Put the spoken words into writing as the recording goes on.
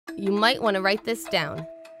You might want to write this down.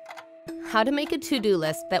 How to make a to-do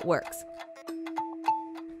list that works.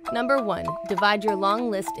 Number 1, divide your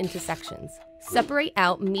long list into sections. Separate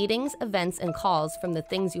out meetings, events, and calls from the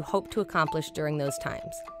things you hope to accomplish during those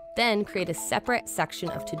times. Then create a separate section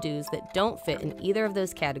of to-dos that don't fit in either of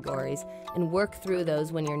those categories and work through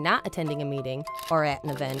those when you're not attending a meeting or at an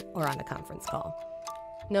event or on a conference call.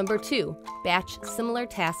 Number 2, batch similar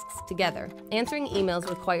tasks together. Answering emails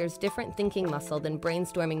requires different thinking muscle than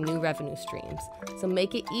brainstorming new revenue streams, so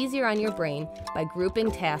make it easier on your brain by grouping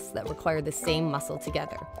tasks that require the same muscle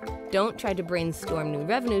together. Don't try to brainstorm new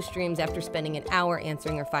revenue streams after spending an hour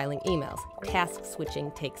answering or filing emails. Task switching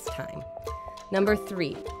takes time. Number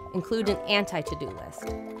 3, include an anti-to-do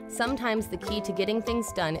list. Sometimes the key to getting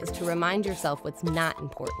things done is to remind yourself what's not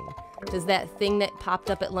important. Does that thing that popped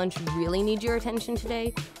up at lunch really need your attention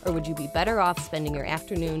today? Or would you be better off spending your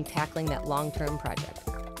afternoon tackling that long-term project?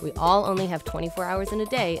 We all only have 24 hours in a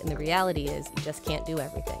day, and the reality is you just can't do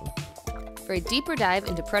everything. For a deeper dive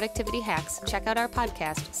into productivity hacks, check out our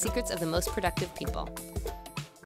podcast, Secrets of the Most Productive People.